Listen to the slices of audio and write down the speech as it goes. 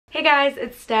Hey guys,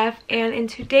 it's Steph, and in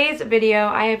today's video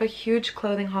I have a huge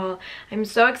clothing haul. I'm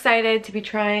so excited to be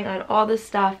trying on all this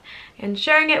stuff and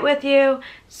sharing it with you.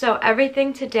 So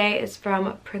everything today is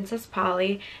from Princess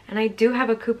Polly, and I do have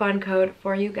a coupon code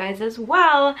for you guys as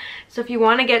well. So if you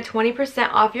want to get 20%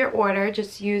 off your order,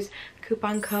 just use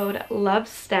coupon code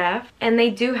LOVESTEPH, and they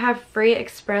do have free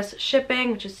express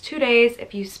shipping, which is 2 days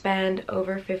if you spend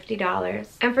over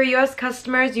 $50. And for US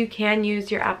customers, you can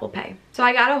use your Apple Pay. So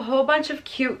I got a whole bunch of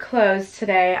cute clothes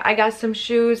today. I got some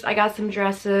shoes, I got some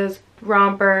dresses,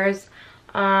 rompers,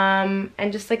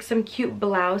 and just like some cute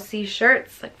blousey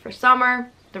shirts like for summer,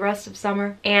 the rest of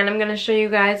summer. And I'm gonna show you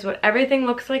guys what everything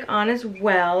looks like on as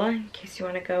well, in case you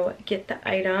want to go get the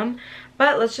item.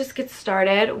 But let's just get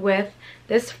started with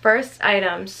this first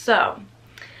item. So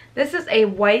this is a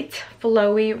white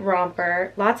flowy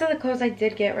romper. Lots of the clothes I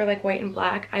did get were like white and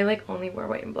black. I like only wear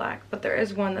white and black, but there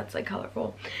is one that's like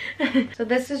colorful. So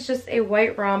this is just a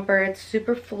white romper. It's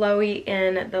super flowy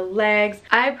in the legs.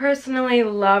 I personally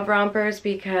love rompers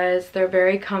because they're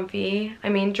very comfy. I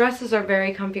mean, dresses are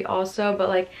very comfy also, but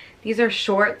like these are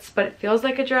shorts, but it feels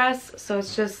like a dress, so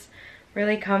it's just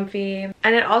really comfy.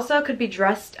 And it also could be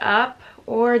dressed up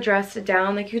or dressed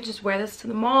down. Like you could just wear this to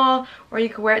the mall, or you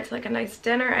could wear it to like a nice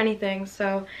dinner, anything.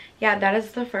 So yeah, that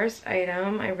is the first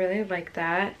item. I really like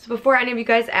that. So before any of you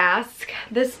guys ask,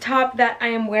 this top that I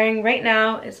am wearing right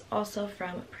now is also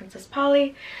from Princess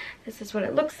Polly. This is what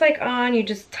it looks like on. You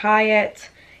just tie it,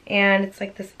 and it's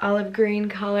like this olive green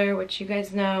color, which you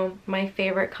guys know my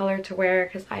favorite color to wear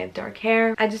because I have dark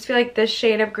hair. I just feel like this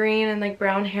shade of green and like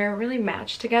brown hair really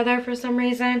match together for some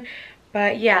reason.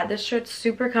 But yeah, this shirt's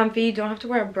super comfy. You don't have to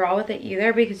wear a bra with it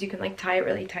either because you can like tie it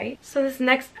really tight. So this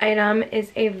next item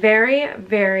is a very,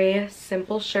 very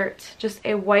simple shirt. Just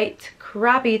a white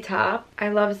croppy top. I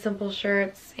love simple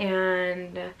shirts,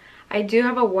 and I do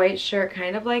have a white shirt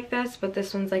kind of like this, but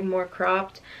this one's like more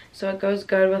cropped. So it goes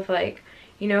good with like,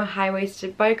 you know,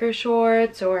 high-waisted biker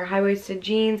shorts or high-waisted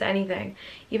jeans, anything.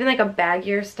 Even like a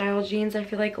baggier style jeans I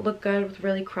feel like look good with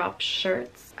really cropped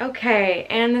shirts. Okay,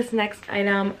 and this next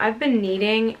item, I've been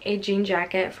needing a jean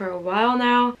jacket for a while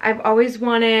now. I've always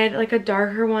wanted like a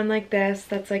darker one like this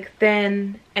that's like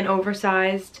thin and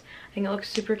oversized. I think it looks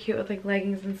super cute with like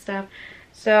leggings and stuff.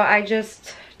 So I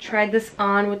just tried this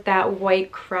on with that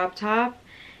white crop top.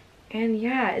 And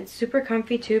yeah, it's super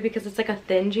comfy too because it's like a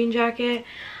thin jean jacket.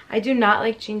 I do not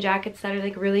like jean jackets that are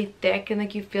like really thick and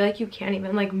like you feel like you can't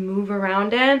even like move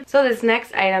around in. So this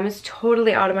next item is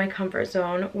totally out of my comfort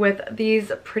zone with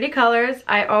these pretty colors.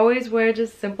 I always wear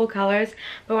just simple colors,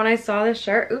 but when I saw this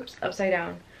shirt, oops, upside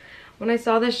down. When I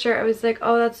saw this shirt, I was like,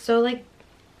 oh, that's so like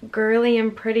girly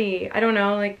and pretty. I don't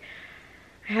know, like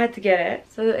I had to get it.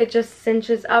 So it just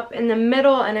cinches up in the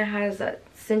middle, and it has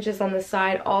cinches on the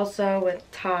side also with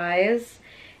ties,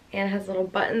 and it has little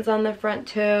buttons on the front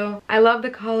too. I love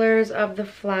the colors of the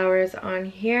flowers on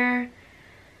here.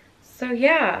 So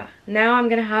yeah, now I'm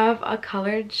gonna have a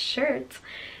colored shirt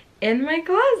in my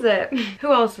closet.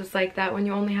 Who else is like that when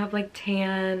you only have like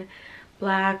tan,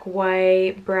 black,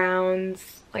 white,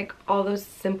 browns, like all those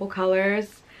simple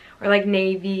colors, or like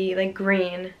navy, like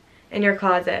green in your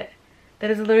closet? That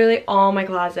is literally all my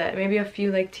closet. Maybe a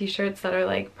few like t-shirts that are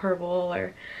like purple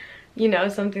or, you know,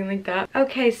 something like that.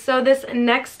 Okay, so this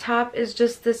next top is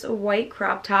just this white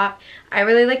crop top. I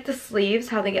really like the sleeves,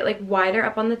 how they get like wider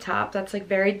up on the top. That's like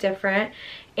very different.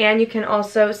 And you can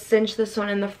also cinch this one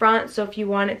in the front. So if you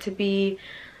want it to be,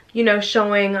 you know,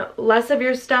 showing less of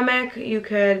your stomach, you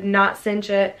could not cinch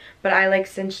it, but I like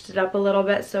cinched it up a little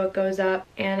bit so it goes up.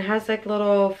 And it has like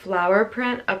little flower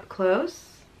print up close.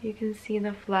 You can see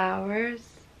the flowers.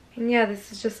 And yeah,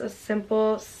 this is just a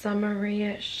simple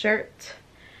summery shirt.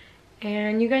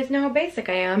 And you guys know how basic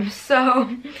I am.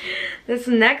 So this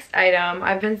next item,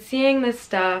 I've been seeing this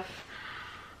stuff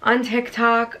on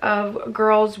TikTok of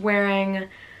girls wearing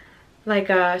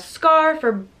like a scarf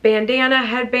or bandana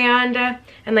headband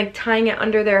and like tying it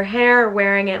under their hair, or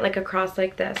wearing it like across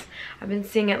like this. I've been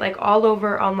seeing it like all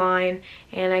over online,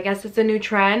 and I guess it's a new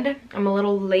trend. I'm a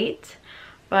little late,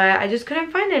 but I just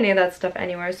couldn't find any of that stuff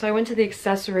anywhere. So I went to the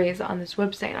accessories on this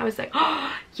website, and I was like,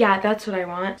 oh yeah, that's what I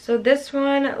want. So this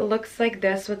one looks like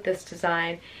this with this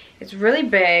design. It's really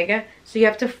big, so you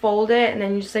have to fold it and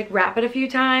then you just like wrap it a few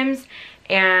times.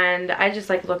 And I just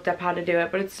like looked up how to do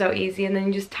it, but it's so easy. And then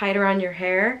you just tie it around your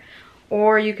hair,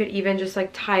 or you could even just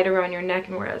like tie it around your neck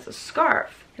and wear it as a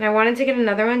scarf. And I wanted to get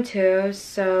another one too.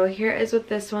 So here is what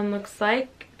this one looks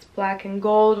like. It's black and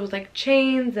gold with like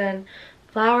chains and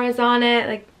flowers on it,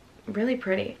 like really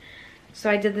pretty. So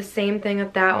I did the same thing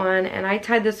with that one, and I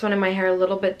tied this one in my hair a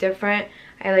little bit different.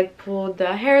 I like pulled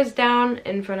the hairs down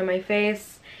in front of my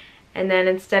face, and then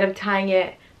instead of tying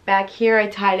it back here I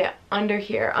tied it under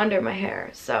here, under my hair.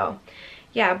 So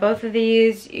yeah, both of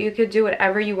these, you could do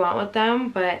whatever you want with them,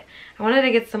 but I wanted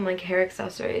to get some like hair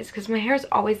accessories because my hair is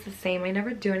always the same. I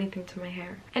never do anything to my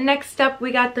hair. And next up,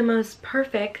 we got the most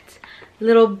perfect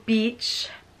little beach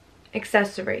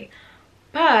accessory.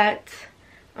 But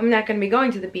I'm not going to be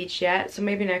going to the beach yet, so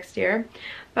maybe next year.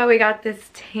 But we got this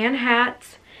tan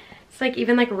hat. It's like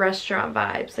even like restaurant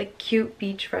vibes, like cute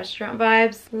beach restaurant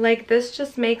vibes. Like this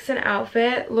just makes an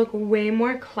outfit look way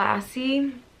more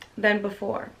classy than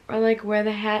before. Or like wear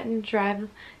the hat and drive,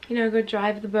 you know, go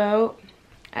drive the boat.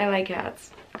 I like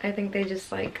hats. I think they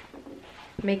just like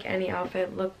make any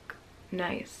outfit look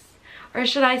nice. Or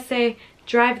should I say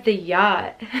drive the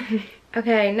yacht.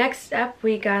 Okay, next up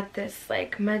we got this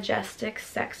like majestic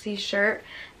sexy shirt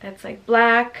that's like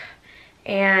black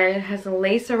and it has a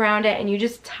lace around it and you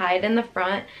just tie it in the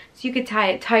front. So you could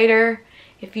tie it tighter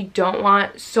if you don't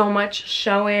want so much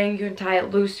showing. You can tie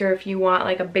it looser if you want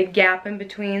like a big gap in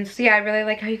between. So yeah, I really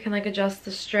like how you can like adjust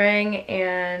the string,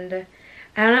 and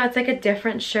I don't know, it's like a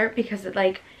different shirt because it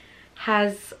like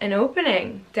has an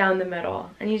opening down the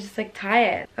middle and you just like tie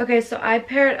it. Okay, so I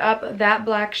paired up that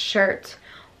black shirt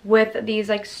with these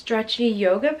like stretchy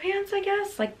yoga pants, I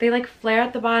guess. Like they like flare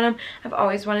at the bottom. I've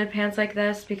always wanted pants like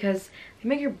this because they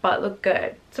make your butt look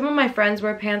good. Some of my friends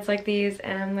wear pants like these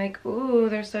and I'm like, ooh,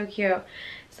 they're so cute.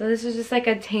 So this is just like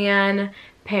a tan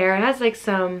pair. It has like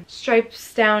some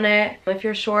stripes down it. If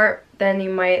you're short, then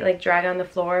you might like drag on the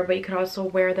floor, but you could also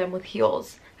wear them with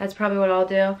heels. That's probably what I'll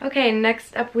do. Okay,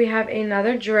 next up we have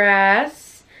another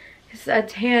dress. It's a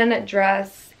tan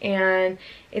dress and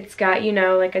it's got, you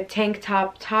know, like a tank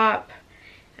top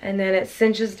and then it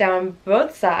cinches down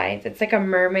both sides. It's like a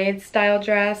mermaid style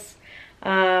dress.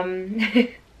 I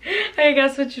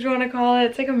guess what you'd want to call it.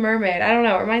 It's like a mermaid. I don't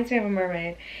know. It reminds me of a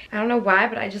mermaid. I don't know why,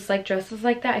 but I just like dresses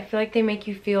like that. I feel like they make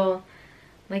you feel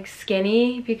like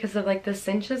skinny because of like the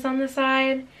cinches on the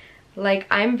side. Like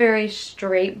I'm very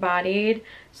straight bodied,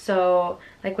 so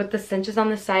like with the cinches on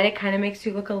the side it kind of makes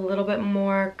you look a little bit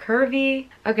more curvy.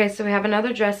 Okay, so we have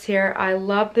another dress here. I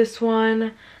love this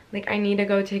one. Like I need to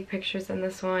go take pictures in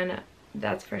this one,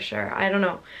 that's for sure. I don't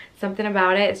know, something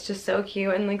about it, it's just so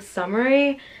cute and like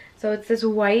summery. So it's this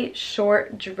white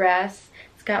short dress.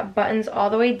 It's got buttons all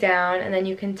the way down and then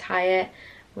you can tie it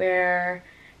where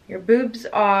your boobs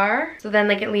are. So then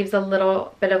like it leaves a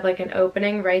little bit of like an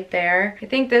opening right there. I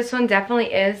think this one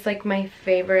definitely is like my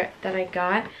favorite that I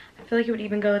got. I feel like it would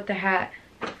even go with the hat.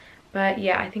 But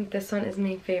yeah, I think this one is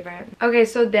my favorite. Okay,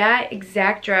 so that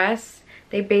exact dress,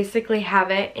 they basically have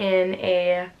it in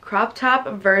a crop top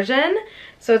version.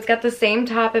 So it's got the same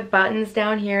top, it buttons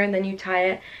down here and then you tie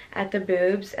it at the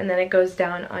boobs and then it goes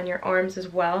down on your arms as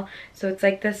well. So it's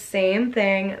like the same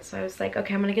thing. So I was like,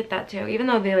 okay, I'm gonna get that too, even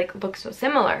though they like look so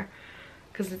similar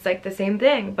because it's like the same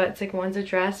thing, but it's like one's a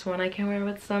dress, one I can wear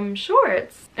with some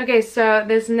shorts. Okay, so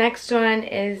this next one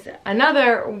is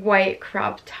another white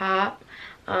crop top.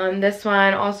 This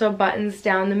one also buttons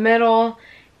down the middle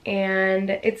and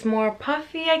it's more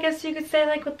puffy, I guess you could say,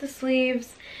 like with the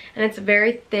sleeves, and it's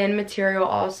very thin material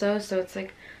also, so it's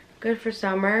like good for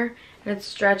summer, and it's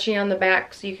stretchy on the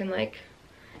back so you can like,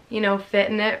 you know, fit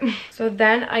in it. So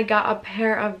then I got a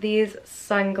pair of these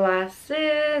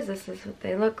sunglasses. This is what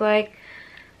they look like.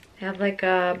 They have like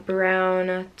a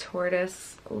brown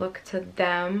tortoise look to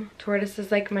them. Tortoise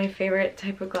is like my favorite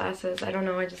type of glasses. I don't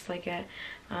know, I just like it.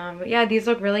 But yeah, these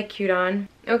look really cute on.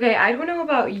 Okay, I don't know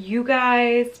about you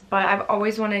guys, but I've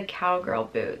always wanted cowgirl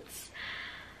boots.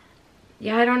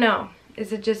 Yeah, I don't know.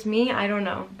 Is it just me? I don't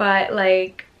know. But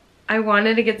like, I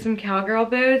wanted to get some cowgirl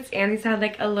boots and these had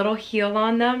like a little heel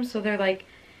on them, so they're like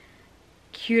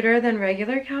cuter than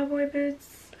regular cowboy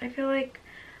boots, I feel like.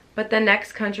 But the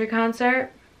next country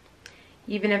concert,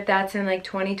 even if that's in like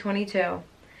 2022,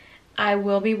 I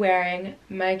will be wearing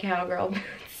my cowgirl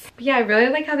boots. But yeah, I really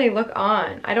like how they look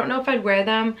on. I don't know if I'd wear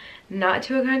them not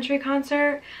to a country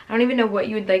concert. I don't even know what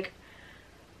you would like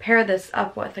pair this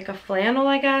up with, like a flannel,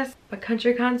 I guess. But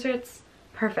country concerts,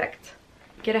 perfect.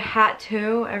 Get a hat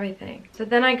too, everything. So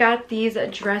then I got these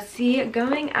dressy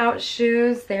going out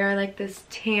shoes. They are like this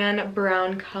tan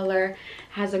brown color.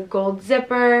 Has a gold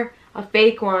zipper, a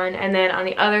fake one, and then on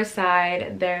the other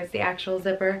side there's the actual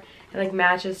zipper. It like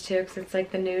matches too because it's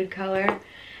like the nude color.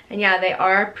 And yeah, they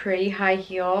are pretty high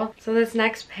heel. So this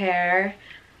next pair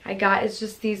I got is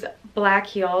just these black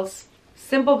heels.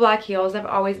 Simple black heels. I've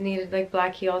always needed like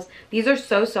black heels. These are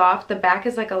so soft. The back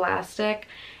is like elastic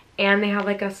and they have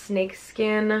like a snake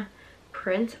skin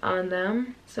print on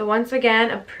them. So once again,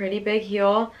 a pretty big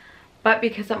heel. but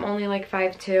because I'm only like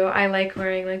 5'2", I like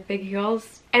wearing like big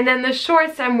heels. And then the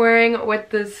shorts I'm wearing with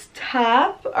this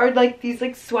top are like these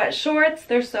like sweat shorts.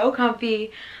 They're so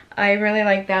comfy. I really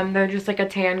like them. They're just like a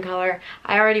tan color.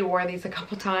 I already wore these a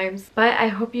couple times. But I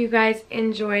hope you guys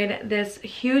enjoyed this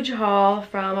huge haul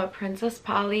from Princess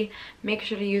Polly. Make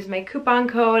sure to use my coupon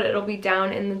code. It'll be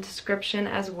down in the description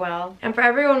as well. And for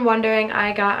everyone wondering,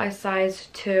 I got a size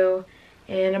 2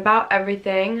 in about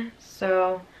everything.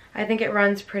 So I think it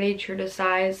runs pretty true to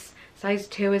size. Size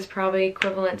 2 is probably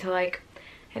equivalent to like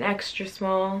an extra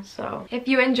small. So if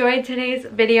you enjoyed today's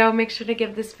video, make sure to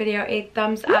give this video a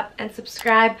thumbs up and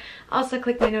subscribe. Also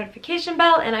click my notification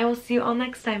bell, and I will see you all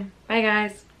next time. Bye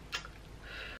guys.